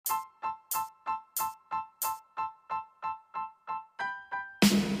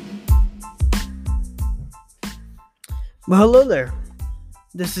Well, hello there.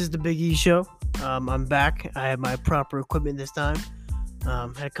 This is the Big E Show. I'm back. I have my proper equipment this time.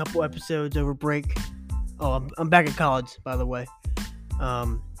 Had a couple episodes over break. Oh, I'm back at college, by the way.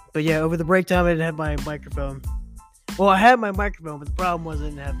 But yeah, over the break time, I didn't have my microphone. Well, I had my microphone, but the problem was I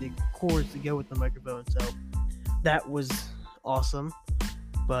didn't have the cords to go with the microphone. So that was awesome.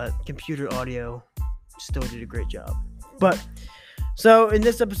 But computer audio still did a great job. But so in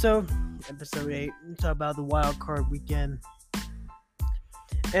this episode 8, we talk about the wild card weekend.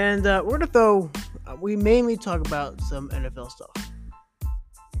 And we mainly talk about some NFL stuff.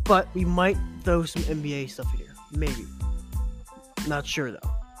 But we might throw some NBA stuff in here. Maybe. Not sure though.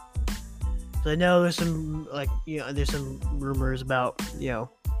 So I know there's some, there's some rumors about, this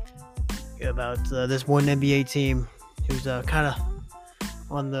one NBA team who's kind of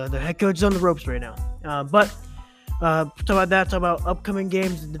on the head coach is on the ropes right now. But talk about that, talk about upcoming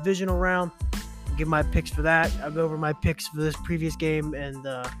games in the divisional round. Give my picks for that. I'll go over my picks for this previous game and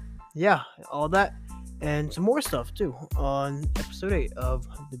all that and some more stuff too on episode 8 of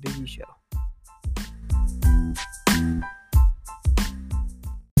the Big E Show.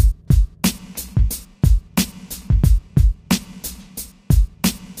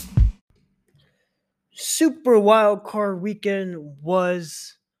 Super wild card weekend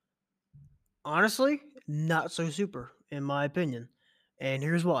was honestly not so super in my opinion, and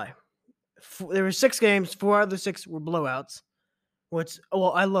here's why. There were 6 games. 4 out of the 6 were blowouts.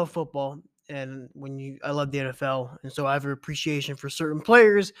 I love football, and I love the NFL, and so I have an appreciation for certain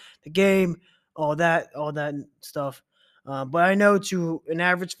players, the game, all that stuff. But I know to an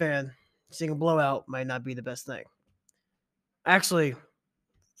average fan, seeing a blowout might not be the best thing. Actually,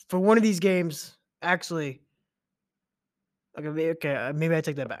 for one of these games, maybe I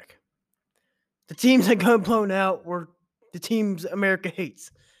take that back. The teams that got blown out were the teams America hates,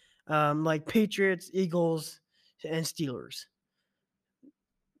 like Patriots, Eagles, and Steelers.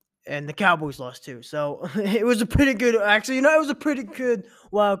 And the Cowboys lost too. So it was a pretty good, it was a pretty good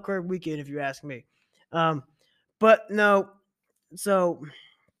wild card weekend if you ask me. But no, so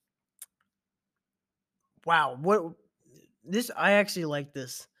wow, I actually like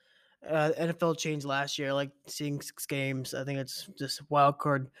this. NFL changed last year. I like seeing 6 games. I think it's just a wild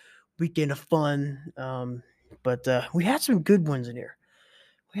card weekend of fun. But we had some good ones in here.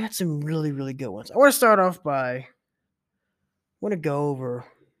 We had some really, really good ones. I want to start off by go over.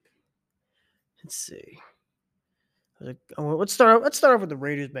 Let's see. Let's start off with the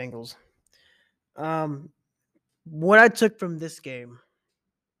Raiders Bengals. What I took from this game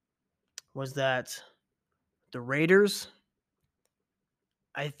was that the Raiders,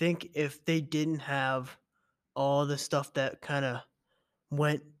 I think if they didn't have all the stuff that kind of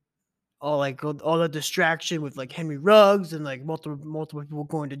went all the distraction with like Henry Ruggs and like multiple people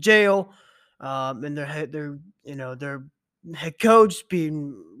going to jail, and their head coach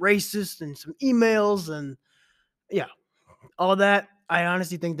being racist and some emails and all that, I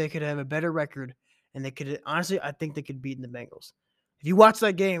honestly think they could have a better record, and I think they could beat the Bengals. If you watch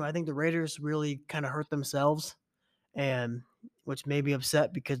that game, I think the Raiders really kind of hurt themselves, and which made me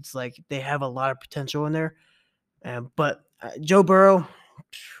upset because like they have a lot of potential in there. But Joe Burrow,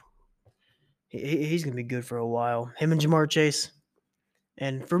 he's gonna be good for a while. Him and Jamar Chase,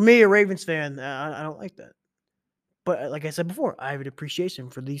 and for me, a Ravens fan, I don't like that. But like I said before, I have an appreciation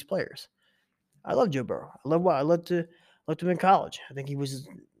for these players. I love Joe Burrow. I loved him in college. I think he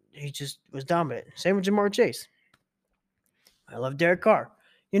just was dominant. Same with Jamar Chase. I love Derek Carr.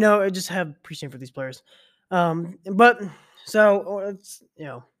 I just have appreciation for these players. But so it's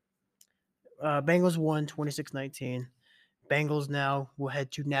Bengals won 26-19. Bengals now will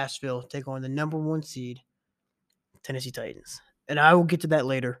head to Nashville, take on the number 1 seed, Tennessee Titans, and I will get to that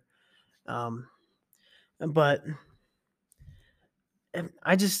later. But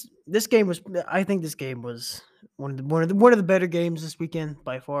I think this game was one of the better games this weekend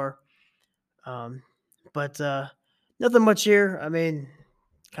by far. But nothing much here. I mean,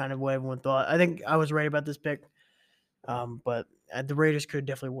 kind of what everyone thought. I think I was right about this pick. But the Raiders could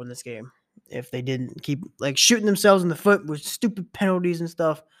definitely win this game if they didn't keep like shooting themselves in the foot with stupid penalties and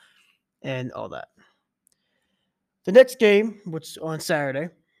stuff and all that. The next game, which on Saturday,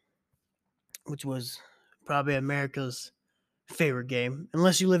 which was probably America's favorite game,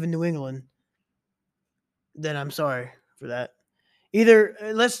 unless you live in New England, then I'm sorry for that.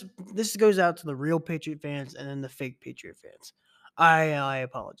 This goes out to the real Patriot fans and then the fake Patriot fans. I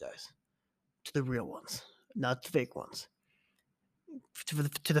apologize to the real ones, not the fake ones.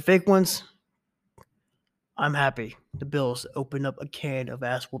 To the fake ones, I'm happy the Bills opened up a can of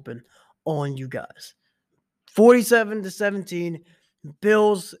ass whooping on you guys. 47-17,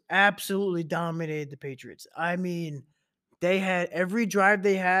 Bills absolutely dominated the Patriots. I mean, They had every drive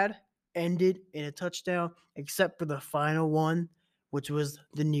they had ended in a touchdown except for the final one, which was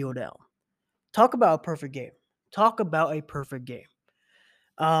the kneel down. Talk about a perfect game. Talk about a perfect game.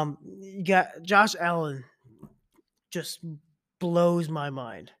 You got Josh Allen just blows my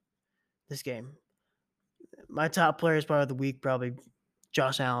mind this game. My top players probably of the week, probably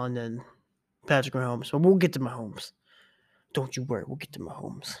Josh Allen and Patrick Mahomes. But we'll get to Mahomes. Don't you worry, we'll get to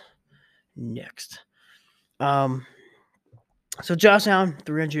Mahomes next. So Josh Allen,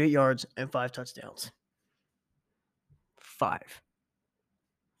 308 yards and 5 touchdowns. Five.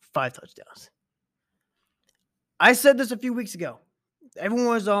 5 touchdowns. I said this a few weeks ago. Everyone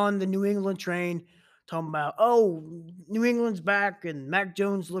was on the New England train talking about, oh, New England's back and Mac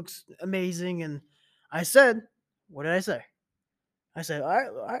Jones looks amazing. And I said, what did I say? I said,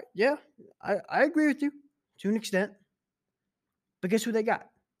 I agree with you to an extent. But guess who they got?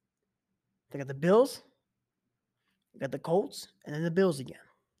 They got the Bills, they got the Colts, and then the Bills again.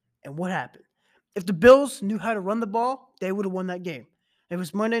 And what happened? If the Bills knew how to run the ball, they would have won that game. It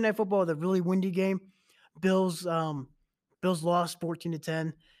was Monday Night Football, the really windy game. Bills lost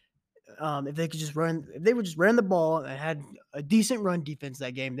 14-10. If they would just run the ball and had a decent run defense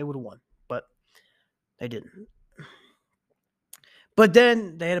that game, they would have won. But they didn't. But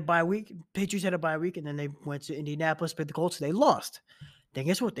then they had a bye week. Patriots had a bye week, and then they went to Indianapolis, played the Colts. They lost. Then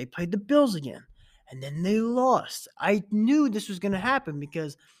guess what? They played the Bills again, and then they lost. I knew this was going to happen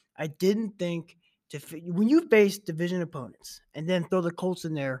because I didn't think when you face division opponents and then throw the Colts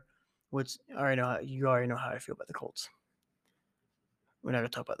in there, which you already know how I feel about the Colts. We're not going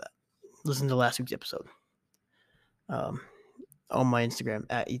to talk about that. Listen to last week's episode on my Instagram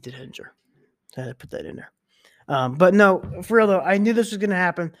at Ethan Hedger. I had to put that in there. But no, for real though, I knew this was going to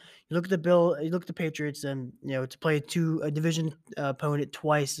happen. You look at the Patriots, and to play a division opponent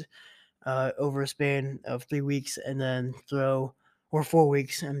twice over a span of 3 weeks, and then throw 4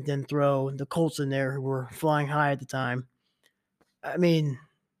 weeks, and then throw the Colts in there who were flying high at the time. I mean,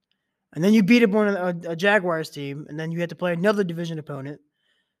 and then you beat up on a Jaguars team, and then you had to play another division opponent.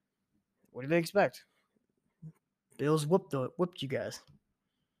 What do they expect? Bills whooped you guys.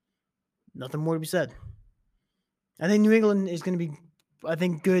 Nothing more to be said. I think New England is going to be,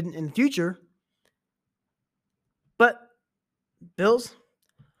 good in the future. But Bills,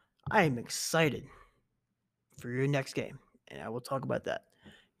 I am excited for your next game, and I will talk about that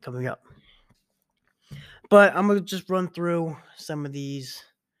coming up. But I'm going to just run through some of these.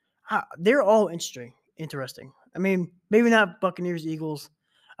 They're all interesting. I mean, maybe not Buccaneers, Eagles.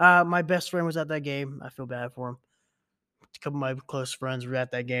 My best friend was at that game. I feel bad for him. A couple of my close friends were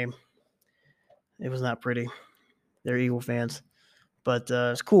at that game. It was not pretty. They're Eagle fans. But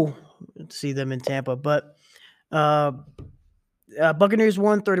it's cool to see them in Tampa. But Buccaneers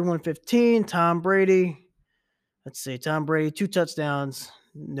won 31-15. Tom Brady. Let's see. Tom Brady, 2 touchdowns,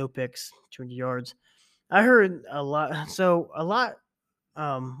 no picks, 200 yards. I heard a lot. So a lot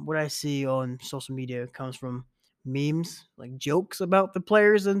what I see on social media comes from memes, like jokes about the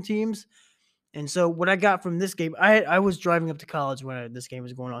players and teams. And so what I got from this game, I was driving up to college when this game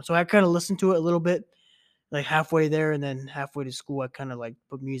was going on. So I kind of listened to it a little bit, like halfway there, and then halfway to school, I kind of like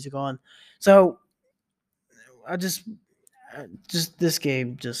put music on. So I just this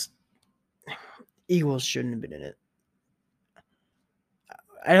game, Eagles shouldn't have been in it.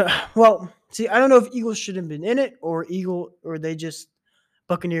 I don't know if Eagles shouldn't have been in it or they just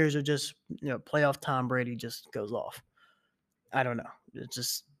Buccaneers are just playoff Tom Brady just goes off. I don't know. It's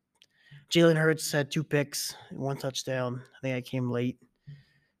just Jalen Hurts had 2 picks, 1 touchdown. I think I came late.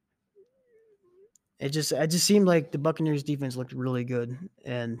 It just seemed like the Buccaneers defense looked really good,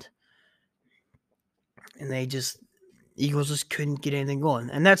 and Eagles just couldn't get anything going.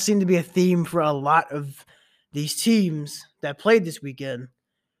 And that seemed to be a theme for a lot of these teams that played this weekend.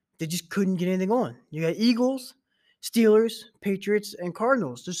 They just couldn't get anything on. You got Eagles, Steelers, Patriots, and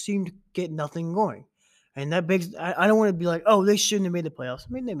Cardinals just seemed to get nothing going. And that begs, I don't want to be like, oh, they shouldn't have made the playoffs.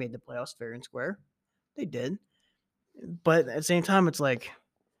 I mean, they made the playoffs fair and square. They did. But at the same time, it's like,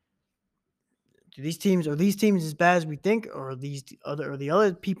 are these teams as bad as we think, or are the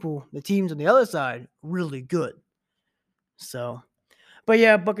teams on the other side, really good? So, but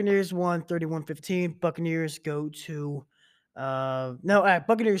yeah, Buccaneers won 31-15. Buccaneers go to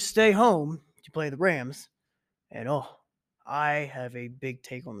Buccaneers stay home to play the Rams. And I have a big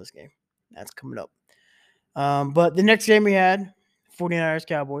take on this game. That's coming up. But the next game we had, 49ers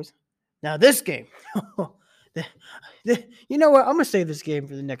Cowboys. Now this game, you know what? I'm gonna save this game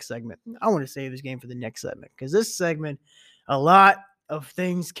for the next segment. I want to save this game for the next segment because this segment, a lot of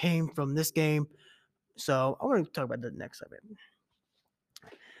things came from this game. So I want to talk about the next segment.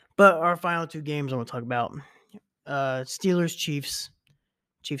 But our final 2 games I want to talk about. Steelers, Chiefs.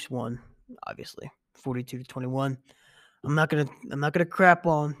 Chiefs won, obviously, 42-21. I'm not gonna crap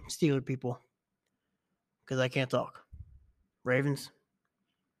on Steeler people because I can't talk. Ravens,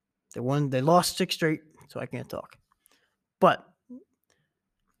 they lost 6 straight, so I can't talk. But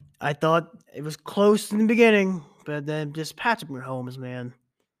I thought it was close in the beginning, but then just Patrick Mahomes, man.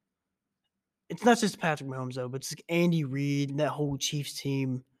 It's not just Patrick Mahomes though, but it's like Andy Reid and that whole Chiefs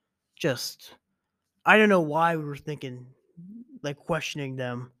team. Just I don't know why we were thinking like questioning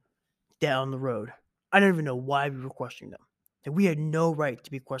them down the road. I don't even know why we were questioning them. Like, we had no right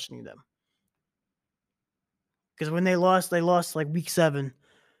to be questioning them. Because when they lost like week 7,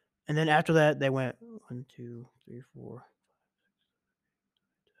 and then after that they went 1, 2, 3, 4.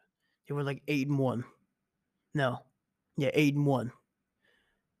 They were like 8-1. No, yeah, 8-1.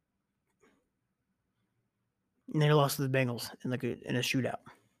 And they lost to the Bengals in a shootout.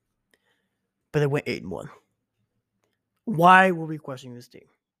 But they went 8-1. Why were we questioning this team?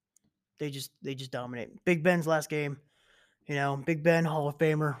 They just dominate. Big Ben's last game, Big Ben, Hall of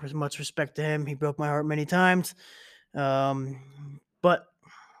Famer. As much respect to him. He broke my heart many times. But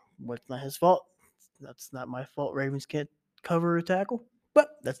what's not his fault? That's not my fault. Ravens can't cover a tackle. But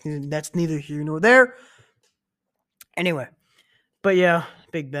that's neither here nor there. Anyway, but yeah,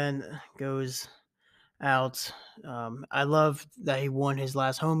 Big Ben goes out. I love that he won his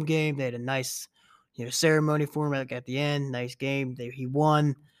last home game. They had a nice, ceremony for him at the end. Nice game. He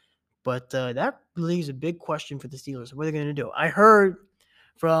won. But that leaves a big question for the Steelers. What are they going to do? I heard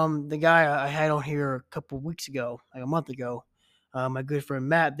from the guy I had on here a couple of weeks ago, like a month ago, my good friend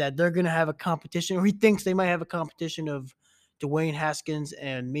Matt, that they're going to have a competition, or he thinks they might have a competition of Dwayne Haskins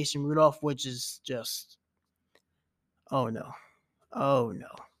and Mason Rudolph, which is just, oh no, oh no,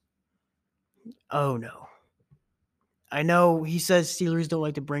 oh no. I know he says Steelers don't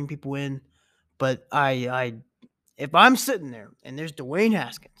like to bring people in, but if I'm sitting there and there's Dwayne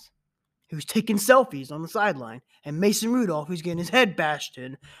Haskins, who's taking selfies on the sideline, and Mason Rudolph, who's getting his head bashed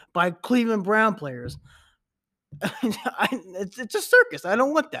in by Cleveland Brown players, it's a circus. I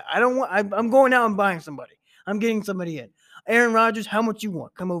don't want that. I'm going out and buying somebody. I'm getting somebody in. Aaron Rodgers, how much you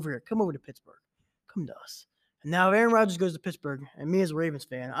want? Come over here. Come over to Pittsburgh. Come to us. And now if Aaron Rodgers goes to Pittsburgh, and me as a Ravens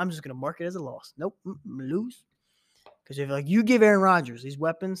fan, I'm just going to mark it as a loss. Nope, lose. Because if you give Aaron Rodgers these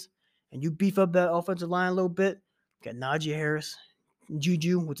weapons, and you beef up that offensive line a little bit, got Najee Harris,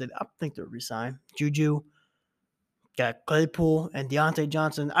 Juju, which I think they're resign. Juju, got Claypool and Deontay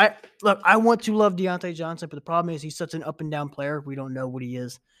Johnson. I want to love Deontay Johnson, but the problem is he's such an up and down player. We don't know what he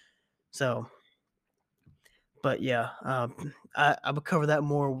is. So, but yeah, I will cover that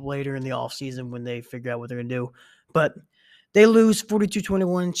more later in the offseason when they figure out what they're going to do. But they lose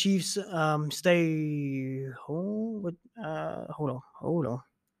 42-21. Chiefs stay home. Hold on.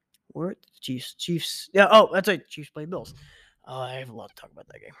 Where Chiefs? Chiefs. Yeah. Oh, that's right. Chiefs play Bills. I have a lot to talk about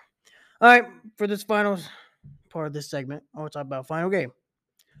that game. All right, for this final part of this segment, I want to talk about final game.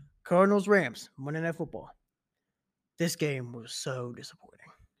 Cardinals Rams, Monday Night Football. This game was so disappointing.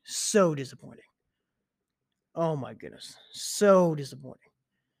 So disappointing. Oh my goodness. So disappointing.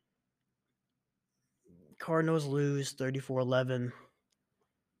 Cardinals lose 34-11.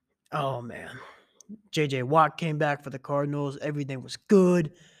 Oh man. JJ Watt came back for the Cardinals. Everything was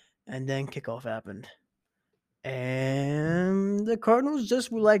good. And then kickoff happened. And the Cardinals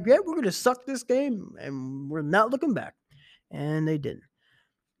just were like, yeah, we're going to suck this game. And we're not looking back. And they didn't.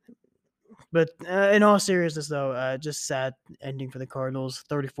 But in all seriousness, though, just sad ending for the Cardinals,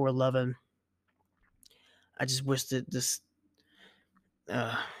 34-11. I just wish that this.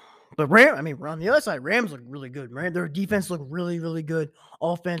 But we're on the other side. Rams look really good, right? Their defense looked really, really good.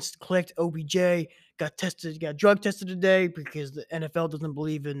 Offense clicked. OBJ got drug tested today because the NFL doesn't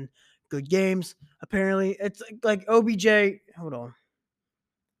believe in good games. Apparently, it's like OBJ. Hold on.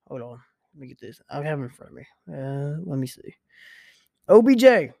 Let me get this. I have it in front of me. Let me see.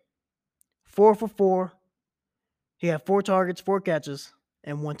 OBJ, 4 for 4. He had 4 targets, 4 catches,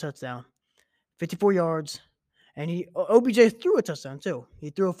 and 1 touchdown. 54 yards. And OBJ threw a touchdown too.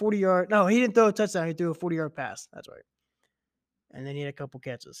 He threw a 40-yard. No, he didn't throw a touchdown. He threw a 40-yard pass. That's right. And then he had a couple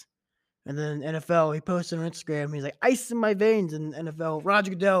catches. And then NFL, he posted on Instagram. He's like, ice in my veins. And NFL,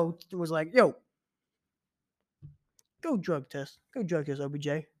 Roger Goodell was like, yo, go drug test. Go drug test,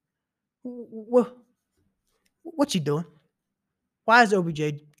 OBJ. What's he doing? Why is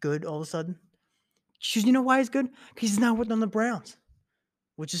OBJ good all of a sudden? You know why he's good? Because he's not with on the Browns,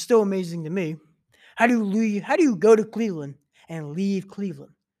 which is still amazing to me. How do you go to Cleveland and leave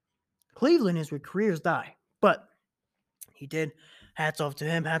Cleveland? Cleveland is where careers die. But he did. Hats off to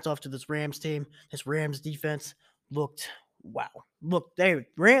him. Hats off to this Rams team. This Rams defense looked wow. Look,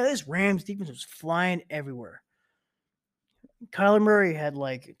 this Rams defense was flying everywhere. Kyler Murray had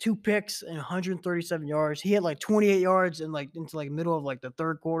like 2 picks and 137 yards. He had like 28 yards in like into like middle of like the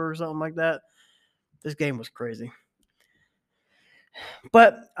third quarter or something like that. This game was crazy.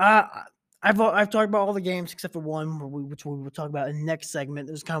 But I've talked about all the games except for one, which we will talk about in the next segment.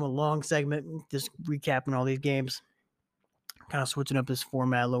 It was kind of a long segment, just recapping all these games, kind of switching up this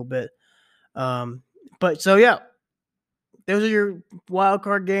format a little bit. But so yeah, those are your wild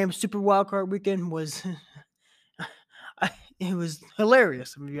card games. Super wild card weekend was it was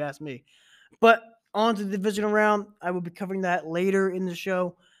hilarious if you ask me. But on to the divisional round. I will be covering that later in the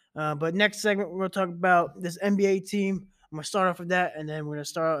show. But next segment, we're going to talk about this NBA team. I'm going to start off with that, and then we're going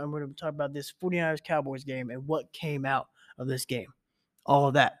to talk about this 49ers Cowboys game and what came out of this game. All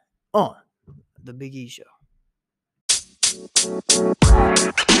of that on the Big E Show.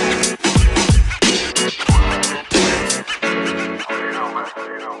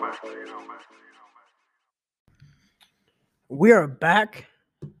 We are back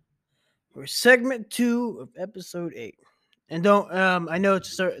for segment 2 of episode 8. And don't I know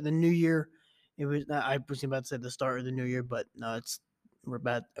it's start the new year. It was I was about to say the start of the new year, but no, we're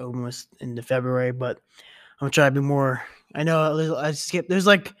about almost into February. But I'm gonna try to be more. I know I skip. There's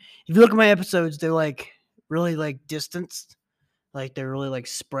like if you look at my episodes, they're like really like distanced, like they're really like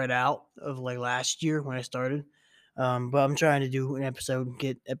spread out of like last year when I started. But I'm trying to do an episode,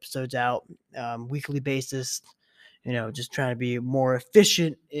 get episodes out weekly basis. Just trying to be more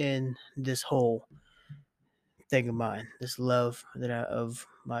efficient in this whole thing of mine, this love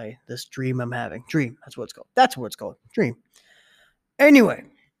this dream I'm having. Dream, that's what it's called. That's what it's called. Dream. Anyway,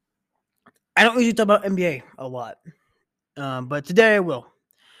 I don't usually talk about NBA a lot, but today I will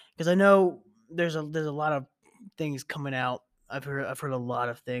because I know there's a lot of things coming out. I've heard a lot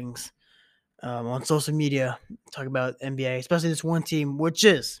of things on social media talk about NBA, especially this one team, which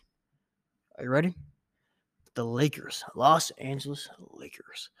is, are you ready? The Lakers, Los Angeles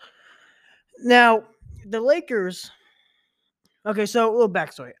Lakers. Now, the Lakers. Okay, so a little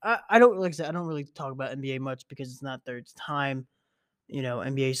backstory. I don't like I said, I don't really talk about NBA much because it's not their time.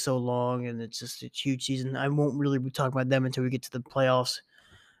 NBA is so long and it's just a huge season. I won't really be talking about them until we get to the playoffs.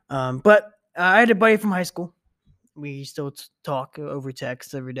 But I had a buddy from high school. We still talk over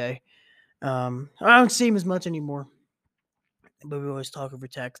text every day. I don't see him as much anymore, but we always talk over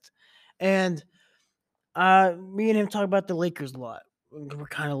text. And me and him talk about the Lakers a lot. We're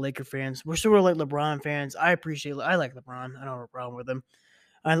kind of Laker fans. We're sort of like LeBron fans. I like LeBron. I don't have a problem with him.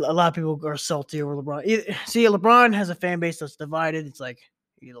 A lot of people are salty over LeBron. See, LeBron has a fan base that's divided. It's like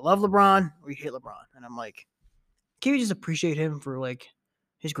you either love LeBron or you hate LeBron. And I'm like, can we just appreciate him for like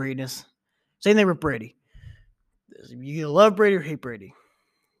his greatness? Same thing with Brady. You either love Brady or hate Brady.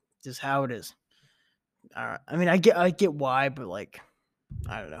 Just how it is. I mean, I get why, but like,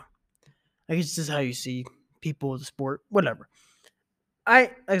 I don't know. I guess it's just how you see people with the sport. Whatever.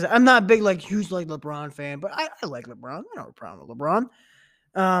 Like I said, I'm not a big like huge like LeBron fan, but I like LeBron. I don't have a problem with LeBron.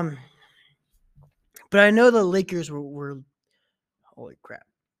 But I know the Lakers were holy crap.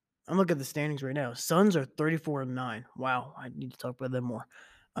 I'm looking at the standings right now. Suns are 34-9. Wow, I need to talk about them more.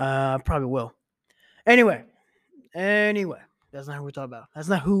 Probably will. Anyway, that's not who we're talking about. That's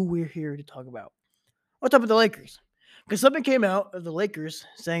not who we're here to talk about. I'll talk about the Lakers because something came out of the Lakers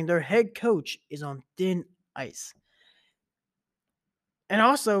saying their head coach is on thin ice, and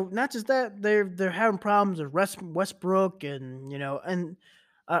also not just that they're having problems with Westbrook and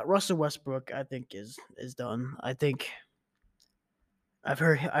Russell Westbrook. I think is done. I think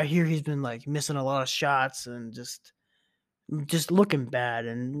I hear he's been like missing a lot of shots and just looking bad.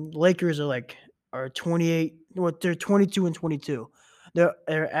 And Lakers are 28. What they're 22-22. They're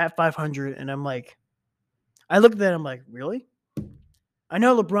at 500, and I'm like, I look at that. I'm like, really? I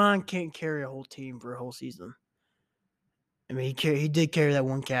know LeBron can't carry a whole team for a whole season. I mean, he did carry that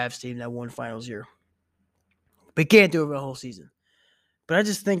one Cavs team that won finals year, but he can't do it for a whole season. But I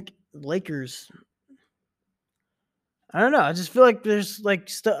just think Lakers. I don't know. I just feel like there's like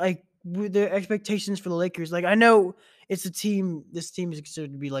the expectations for the Lakers. Like I know it's a team. This team is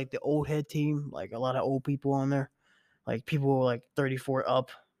considered to be like the old head team. Like a lot of old people on there, like people like 34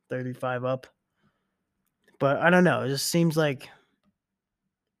 up, 35 up. But I don't know. It just seems like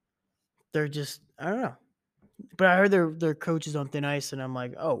they're just I don't know. But I heard their coaches on thin ice, and I'm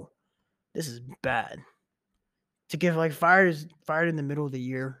like, oh, this is bad. To get like fired in the middle of the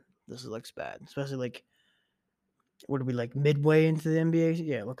year, this looks bad. Especially like what are we like midway into the NBA?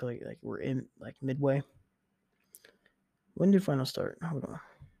 Yeah, look like we're in like midway. When did finals start? Hold on.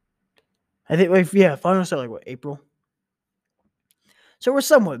 I think finals start like what April. So we're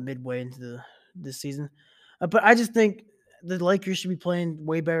somewhat midway into this season, but I just think the Lakers should be playing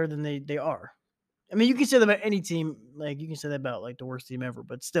way better than they are, I mean, you can say that about any team. Like you can say that about like the worst team ever,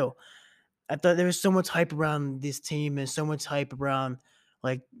 but still, I thought there was so much hype around this team and so much hype around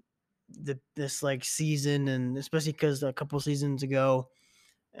like this like season, and especially because a couple seasons ago,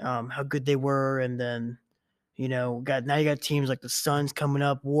 how good they were, and then got now you got teams like the Suns coming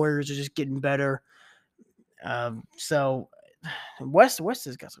up, Warriors are just getting better. So West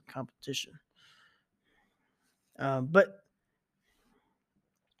has got some competition, but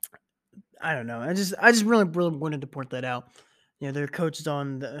I don't know. I just really wanted to point that out. Their coach is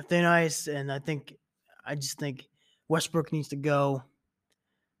on the thin ice, and I just think Westbrook needs to go.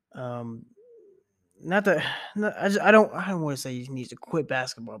 Um, not that not, I don't want to say he needs to quit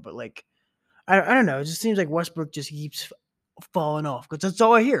basketball, but like I don't know. It just seems like Westbrook just keeps falling off because that's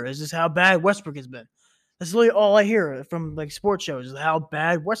all I hear is just how bad Westbrook has been. That's really all I hear from like sports shows is how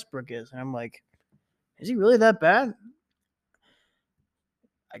bad Westbrook is, and I'm like, is he really that bad?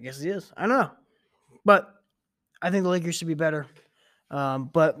 I guess he is. I don't know, but I think the Lakers should be better.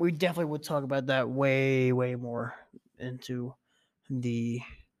 But we definitely would talk about that way more into the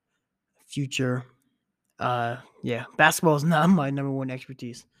future. Yeah, basketball is not my number one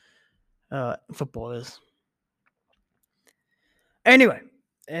expertise. Football is. Anyway,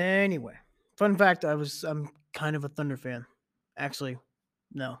 fun fact: I'm kind of a Thunder fan. Actually,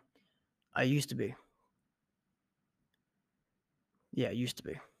 no, I used to be. Yeah, I used to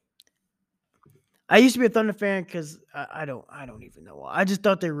be. I used to be a Thunder fan because I don't even know why. I just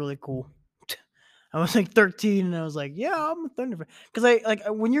thought they were really cool. I was like 13 and I was like, yeah, I'm a Thunder fan. Because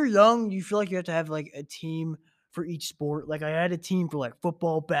when you're young, you feel like you have to have like a team for each sport. Like I had a team for like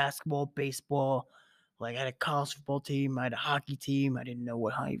football, basketball, baseball. Like I had a college football team. I had a hockey team. I didn't know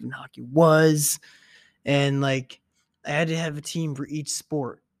what even hockey was. And like I had to have a team for each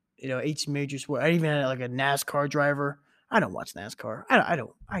sport, each major sport. I even had like a NASCAR driver. I don't watch NASCAR. I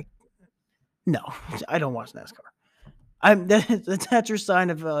don't. No, I don't watch NASCAR. That's your sign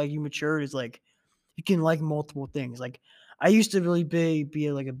of like you matured is like you can like multiple things. Like I used to really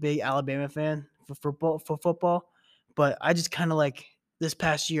be like a big Alabama fan for football, but I just kind of like this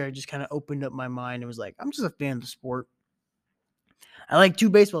past year I just kind of opened up my mind and was like I'm just a fan of the sport. I like two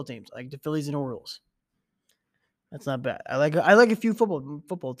baseball teams, I like the Phillies and Orioles. That's not bad. I like a few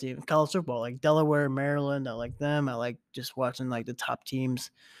football teams, college football, like Delaware, Maryland. I like them. I like just watching like the top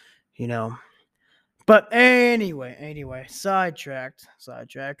teams, you know. But anyway, sidetrack. All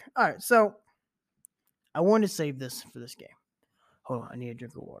right, so I want to save this for this game. Hold on, I need a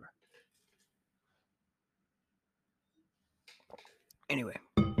drink of water. Anyway,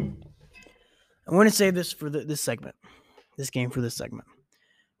 I want to save this for this game for this segment,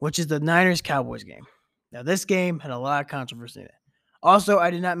 which is the Niners Cowboys game. Now, this game had a lot of controversy in it. Also,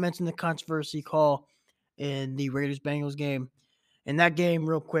 I did not mention the controversy call in the Raiders Bengals game. In that game,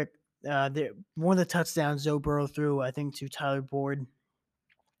 real quick, one of the touchdowns Joe Burrow threw, I think, to Tyler Boyd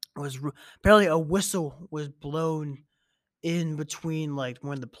apparently a whistle was blown in between like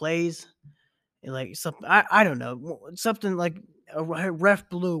one of the plays. And, like something, I don't know, something like a ref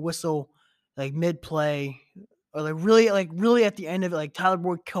blew a whistle like mid play, or like really at the end of it, like Tyler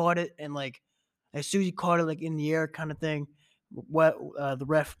Boyd caught it, and like as soon as he caught it like in the air kind of thing, what the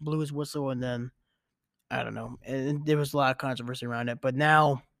ref blew his whistle, and then I don't know, and there was a lot of controversy around it. But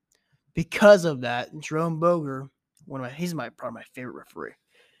now because of that, Jerome Boger, he's probably my favorite referee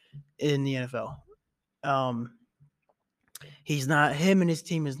in the NFL. Um, he's not him and his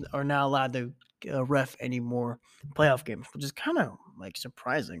team are not allowed to ref anymore playoff games, which is kind of like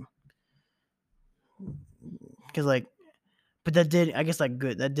surprising because like, but that did I guess like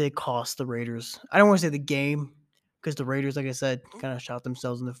good that did cost the Raiders. I don't want to say the game because the Raiders, like I said, kind of shot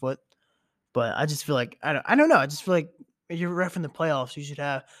themselves in the foot. But I just feel like I don't know. I just feel like if you're ref in the playoffs, you should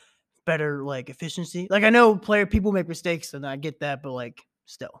have better like efficiency. Like I know people make mistakes, and I get that, but like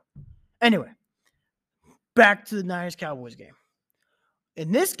still. Anyway, back to the Niners Cowboys game.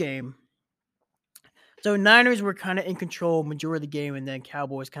 In this game, so Niners were kind of in control majority of the game, and then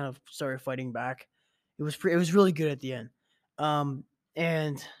Cowboys kind of started fighting back. It was really good at the end. Um,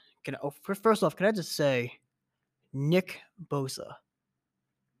 and first off, can I just say, Nick Bosa,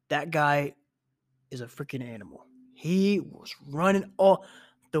 that guy is a freaking animal. He was running all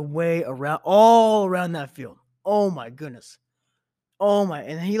around that field. Oh my goodness. Oh my,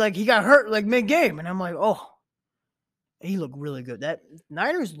 and he got hurt like mid game, and I'm like, oh, he looked really good. That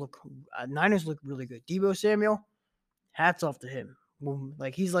Niners look really good. Deebo Samuel, hats off to him.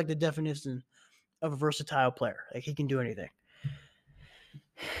 Like he's like the definition of a versatile player. Like he can do anything.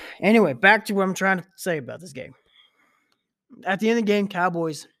 Anyway, back to what I'm trying to say about this game. At the end of the game,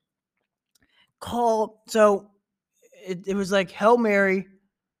 Cowboys call. So it was like Hail Mary,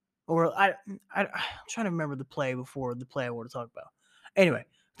 Or I'm trying to remember the play before the play I want to talk about. Anyway,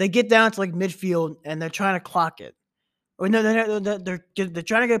 they get down to like midfield and they're trying to clock it. Or no, they're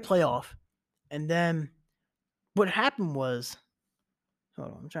trying to get a play off. And then what happened was, hold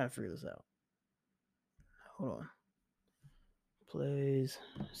on, I'm trying to figure this out. Hold on. Plays.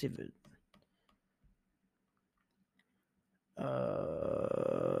 See if it.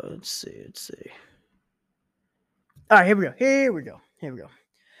 Let's see. Let's see. All right, here we go. Here we go. Here we go.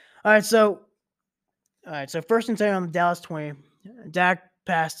 All right. So first and 10 on the Dallas 20. Dak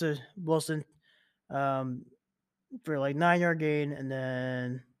passed to Wilson um, for like 9-yard gain, and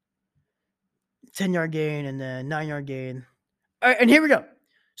then 10-yard gain, and then 9-yard gain. All right, and here we go.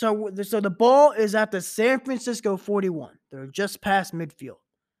 So the ball is at the San Francisco 41. They're just past midfield.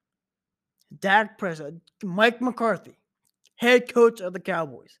 Dak Prescott, Mike McCarthy, head coach of the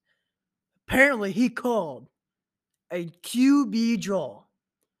Cowboys. Apparently, he called a QB draw.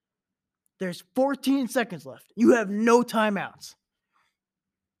 There's 14 seconds left. You have no timeouts.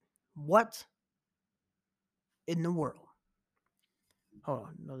 What in the world? Hold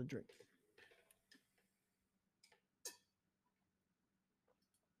on, another drink.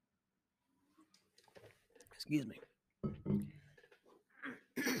 Excuse me.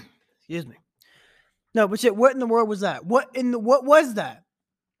 Excuse me. No, but shit, what in the world was that? What was that?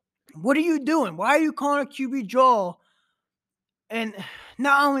 What are you doing? Why are you calling a QB draw? And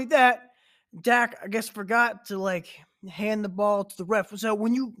not only that, Dak, I guess, forgot to like hand the ball to the ref. So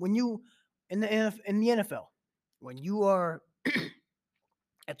when you in the NFL, when you are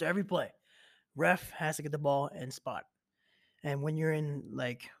after every play, ref has to get the ball and spot. And when you're in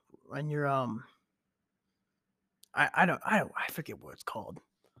like when you're I forget what it's called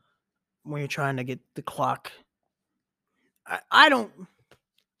when you're trying to get the clock. I don't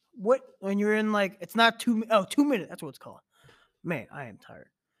what when you're in like it's not 2 minutes. That's what it's called. Man, I am tired.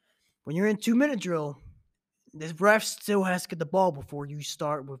 When you're in 2-minute drill, the ref still has to get the ball before you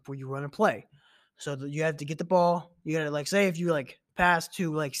run a play. So you have to get the ball. You gotta like say if you like pass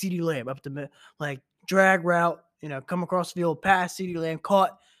to like CD Lamb up the like drag route, come across the field, pass CD Lamb,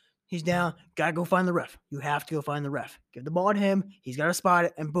 caught. He's down. Gotta go find the ref. You have to go find the ref. Give the ball to him. He's gotta spot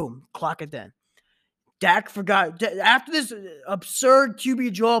it, and boom, clock it then. Dak forgot after this absurd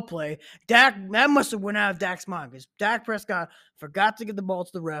QB draw play. Dak that must have went out of Dak's mind because Dak Prescott forgot to get the ball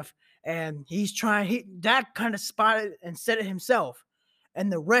to the ref, and he's trying. Dak kind of spotted and said it himself,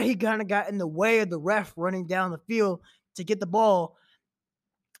 and he kind of got in the way of the ref running down the field to get the ball,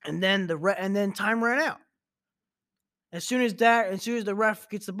 and then time ran out. As soon as the ref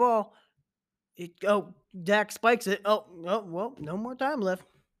gets the ball, Dak spikes it. Well, no more time left.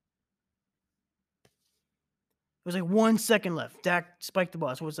 It was like 1 second left. Dak spiked the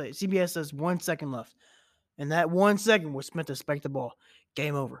ball. So what's that? CBS says 1 second left. And that 1 second was spent to spike the ball.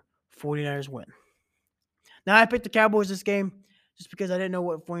 Game over. 49ers win. Now, I picked the Cowboys this game just because I didn't know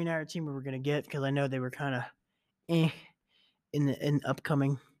what 49er team we were going to get because I know they were kind of in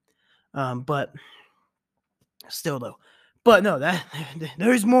upcoming. But still, though. But no,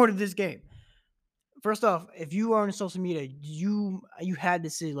 there's more to this game. First off, if you are on social media, you had to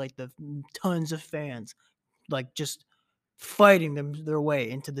see like the tons of fans like just fighting their way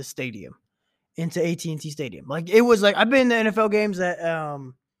into the stadium, into AT&T Stadium. Like it was like I've been to NFL games at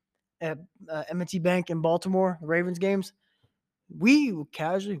M&T Bank in Baltimore, the Ravens games. We would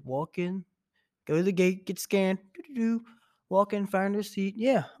casually walk in, go to the gate, get scanned, walk in, find their seat.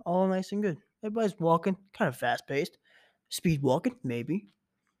 Yeah, all nice and good. Everybody's walking, kind of fast paced, speed walking, maybe.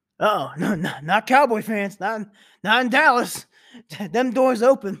 Oh no, not Cowboy fans, not in Dallas. Them doors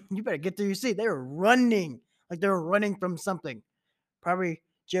open. You better get to your seat. They were running like they were running from something. Probably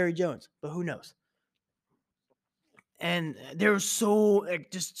Jerry Jones, but who knows? And there were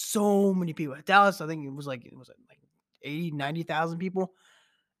just so many people. Dallas, I think it was like 80, 90,000 people.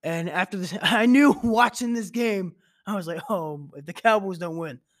 And after this, I knew watching this game, I was like, oh, if the Cowboys don't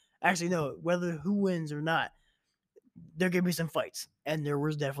win, actually, no, whether who wins or not, there gonna be some fights. And there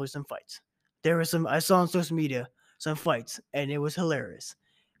was definitely some fights. There was I saw on social media some fights, and it was hilarious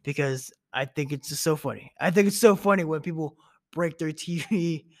because I think it's just so funny. I think it's so funny when people break their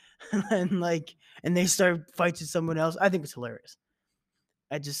TV and they start fights with someone else. I think it's hilarious.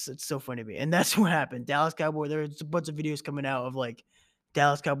 It's so funny to me. And that's what happened. Dallas Cowboy, there's a bunch of videos coming out of like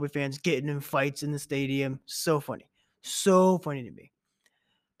Dallas Cowboy fans getting in fights in the stadium. So funny. So funny to me.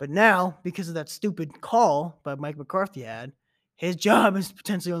 But now, because of that stupid call by Mike McCarthy his job is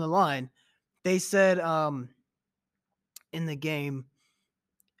potentially on the line. They said in the game,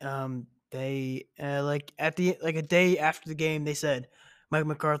 they like at the like a day after the game, they said Mike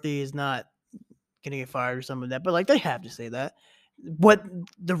McCarthy is not gonna get fired or something like that. But like they have to say that. what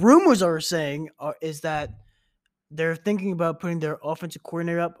the rumors are saying is that they're thinking about putting their offensive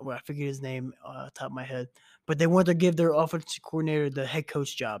coordinator up. Well, I forget his name top of my head, but they want to give their offensive coordinator the head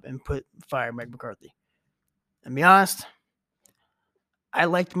coach job and fire Mike McCarthy. And be honest, I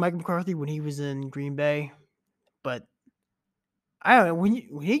liked Mike McCarthy when he was in Green Bay, but I don't know when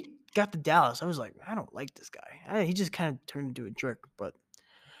he got to Dallas, I was like, I don't like this guy. He just kind of turned into a jerk, but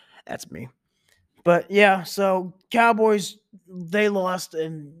that's me. But yeah, so Cowboys they lost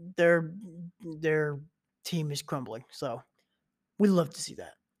and their team is crumbling. So we love to see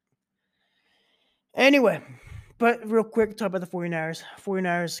that. Anyway, but real quick, talk about the 49ers.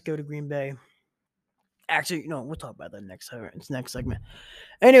 49ers go to Green Bay. Actually, we'll talk about that next segment.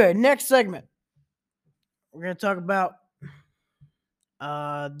 Anyway, next segment. We're gonna talk about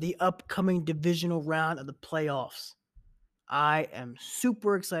the upcoming divisional round of the playoffs. I am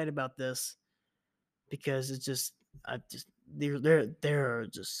super excited about this because it's just there are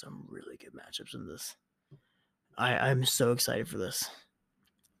just some really good matchups in this. I'm so excited for this.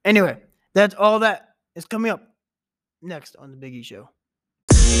 Anyway, that's all that is coming up next on the Big E Show.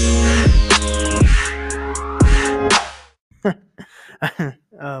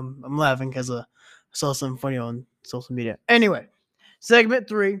 I'm laughing because I saw something funny on social media. Anyway, segment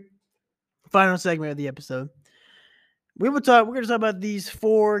 3, final segment of the episode. We're going to talk about these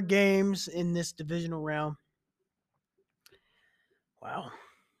 4 games in this divisional round. Wow.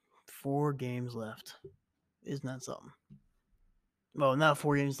 4 games left. Isn't that something? Well, not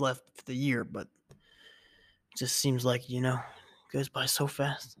 4 games left for the year, but it just seems like, goes by so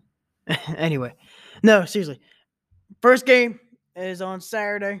fast. Anyway, no, seriously. First game is on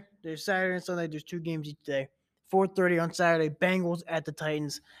Saturday. There's Saturday and Sunday. There's 2 games each day. 4:30 on Saturday. Bengals at the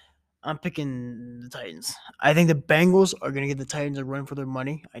Titans. I'm picking the Titans. I think the Bengals are going to give the Titans a run for their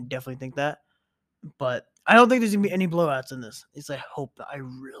money. I definitely think that. But I don't think there's going to be any blowouts in this. I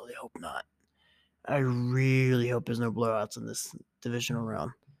really hope not. I really hope there's no blowouts in this divisional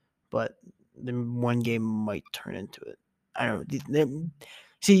round. But then one game might turn into it. I don't know.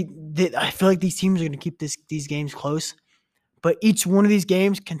 I feel like these teams are going to keep these games close. But each one of these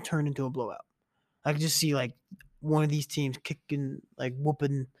games can turn into a blowout. I can just see like one of these teams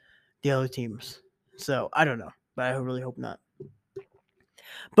whooping the other teams. So I don't know, but I really hope not.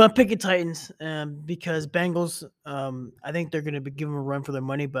 But I'm picking Titans because Bengals. I think they're going to give them a run for their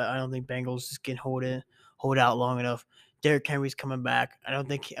money, but I don't think Bengals just can hold out long enough. Derrick Henry's coming back. I don't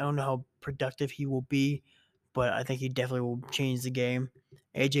know how productive he will be, but I think he definitely will change the game.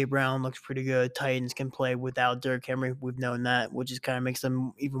 AJ Brown looks pretty good. Titans can play without Derrick Henry. We've known that, which is kind of makes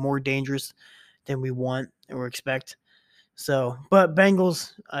them even more dangerous than we want or expect. So, but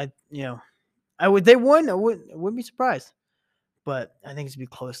Bengals, they won. I wouldn't be surprised. But I think it's gonna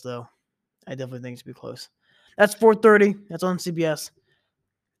be close though. I definitely think it's gonna be close. That's 4:30. That's on CBS.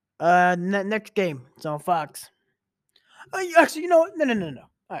 Next game. It's on Fox. Actually, you know what? No.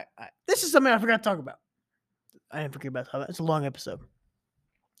 All right. This is something I forgot to talk about. I didn't forget about talking about. It's a long episode,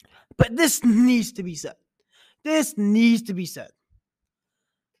 but this needs to be said. This needs to be said.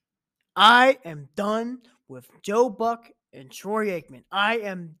 I am done with Joe Buck and Troy Aikman. I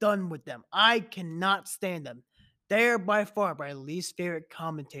am done with them. I cannot stand them. They are by far my least favorite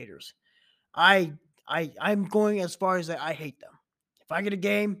commentators. I'm going as far as I hate them. If I get a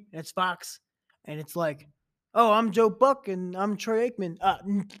game and it's Fox and it's like, oh, I'm Joe Buck and I'm Troy Aikman.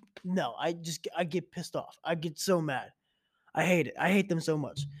 No, I get pissed off. I get so mad. I hate it. I hate them so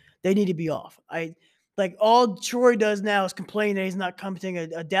much. They need to be off. All Troy does now is complain that he's not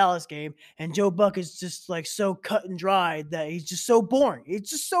commentating a Dallas game, and Joe Buck is just like so cut and dry that he's just so boring.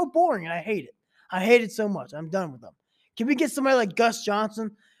 It's just so boring, and I hate it. I hate it so much. I'm done with them. Can we get somebody like Gus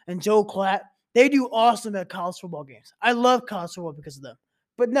Johnson and Joe Klatt? They do awesome at college football games. I love college football because of them.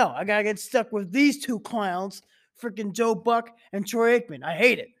 But no, I gotta get stuck with these 2 clowns, freaking Joe Buck and Troy Aikman. I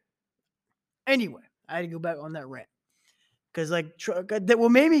hate it. Anyway, I had to go back on that rant. Because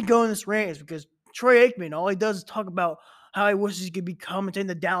what made me go on this rant is because Troy Aikman, all he does is talk about how he wishes he could be commentating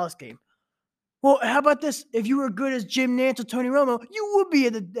the Dallas game. Well, how about this? If you were good as Jim Nantz or Tony Romo, you would be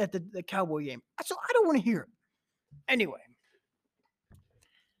at the Cowboy game. So I don't want to hear it. Anyway,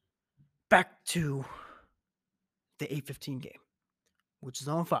 back to the 8:15 game, which is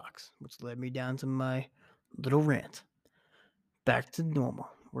on Fox, which led me down to my little rant. Back to normal.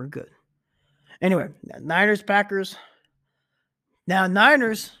 We're good. Anyway, Niners, Packers. Now,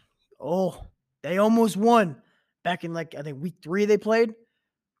 Niners, they almost won back in I think week 3 they played.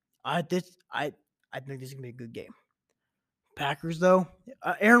 I think this is gonna be a good game. Packers though,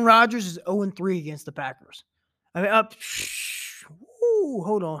 Aaron Rodgers is 0-3 against the Packers. I mean,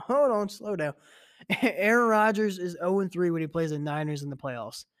 hold on, slow down. Aaron Rodgers is 0-3 when he plays the Niners in the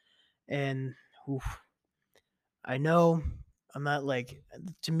playoffs. And oof, I know I'm not like,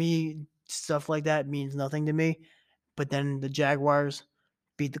 to me, stuff like that means nothing to me. But then the Jaguars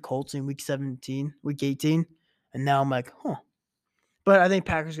beat the Colts in week 18. And now I'm like, huh. But I think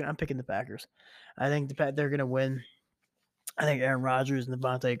I'm picking the Packers. I think they're going to win. I think Aaron Rodgers and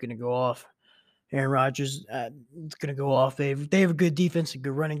Devontae are going to go off. Aaron Rodgers is going to go off. They have a good defense, a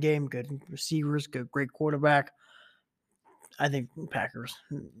good running game, good receivers, great quarterback. I think Packers.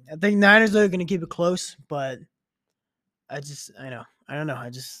 I think Niners are going to keep it close, but I don't know. I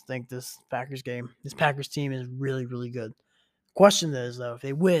just think this Packers team is really, really good. Question is, though, if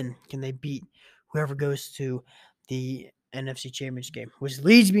they win, can they beat whoever goes to the NFC Championship game? Which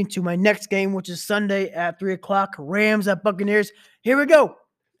leads me to my next game, which is Sunday at 3:00. Rams at Buccaneers. Here we go.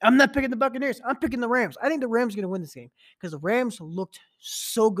 I'm not picking the Buccaneers. I'm picking the Rams. I think the Rams are going to win this game because the Rams looked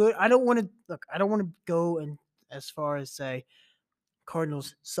so good. I don't want to go and as far as say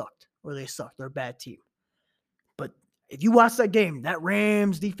Cardinals sucked or they sucked. They're a bad team. But if you watch that game, that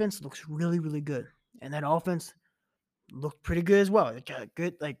Rams defense looks really, really good, and that offense looked pretty good as well. It got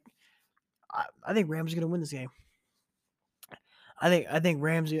good. I think Rams are going to win this game. I think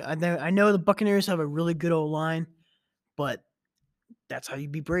Rams. I know the Buccaneers have a really good old line, but that's how you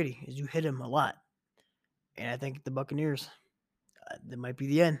beat Brady is you hit him a lot. And I think the Buccaneers, that might be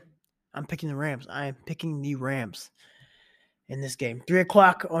the end. I'm picking the Rams. I am picking the Rams in this game.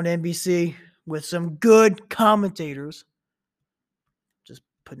 3:00 on NBC with some good commentators. Just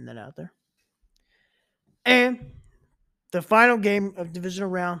putting that out there. And the final game of divisional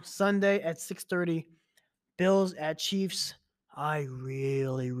round, Sunday at 6:30, Bills at Chiefs. I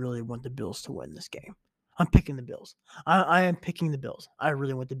really, really want the Bills to win this game. I'm picking the Bills. I am picking the Bills. I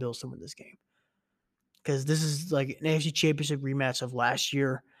really want the Bills to win this game because this is like an AFC Championship rematch of last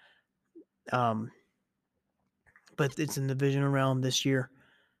year. But it's in the divisional round this year.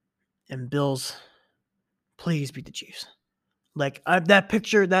 And Bills, please beat the Chiefs. Like that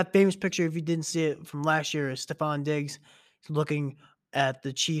famous picture, if you didn't see it from last year, is Stephon Diggs looking at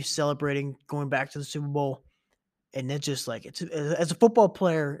the Chiefs celebrating going back to the Super Bowl. And it's just like, it's as a football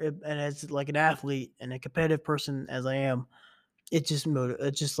player and as like an athlete and a competitive person as I am, it's just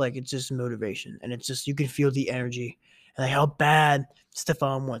motivation. And it's just, you can feel the energy and like how bad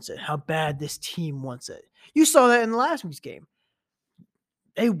Stephon wants it, how bad this team wants it. You saw that in the last week's game.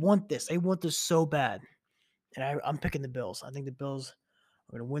 They want this. They want this so bad. And I'm picking the Bills. I think the Bills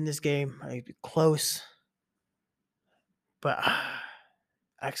are going to win this game. I think it'll be close. But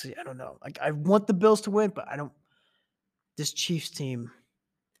actually, I don't know. Like, I want the Bills to win, but I don't. This Chiefs team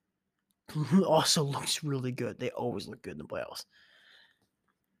also looks really good. They always look good in the playoffs.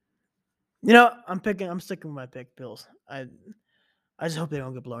 I'm sticking with my pick, Bills. I just hope they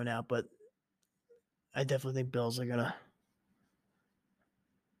don't get blown out, but I definitely think Bills are going to.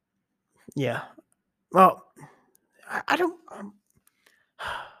 Yeah. Well, I don't.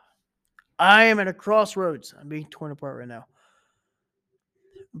 I am at a crossroads. I'm being torn apart right now.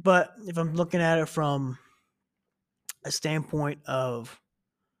 But if I'm looking at it from a standpoint of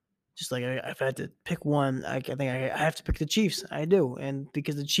just like if I had to pick one, I think I have to pick the Chiefs. I do, and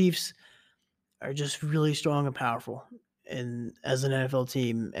because the Chiefs are just really strong and powerful, and as an NFL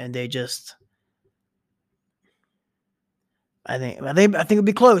team, and they just, I think it'll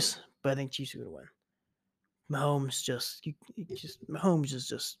be close, but I think Chiefs are going to win. Mahomes Mahomes is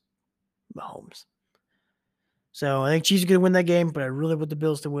just Mahomes. So I think Chiefs are going to win that game, but I really want the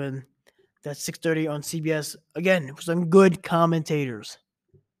Bills to win. That's 6:30 on CBS. Again, for some good commentators.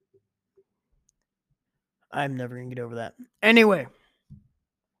 I'm never going to get over that. Anyway,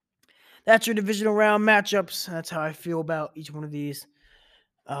 that's your divisional round matchups. That's how I feel about each one of these.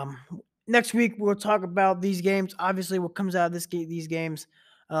 Next week, we'll talk about these games. Obviously, what comes out of these games.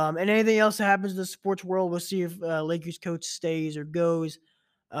 And anything else that happens in the sports world, we'll see if Lakers coach stays or goes.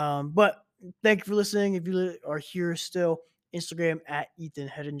 But thank you for listening. If you are here still, Instagram at Ethan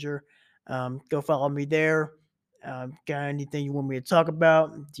Hedinger. Go follow me there. Got anything you want me to talk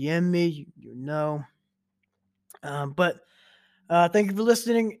about, DM me, you know. But thank you for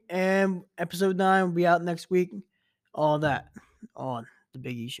listening. And episode 9 will be out next week. All that on the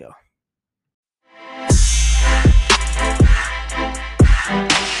Big E Show.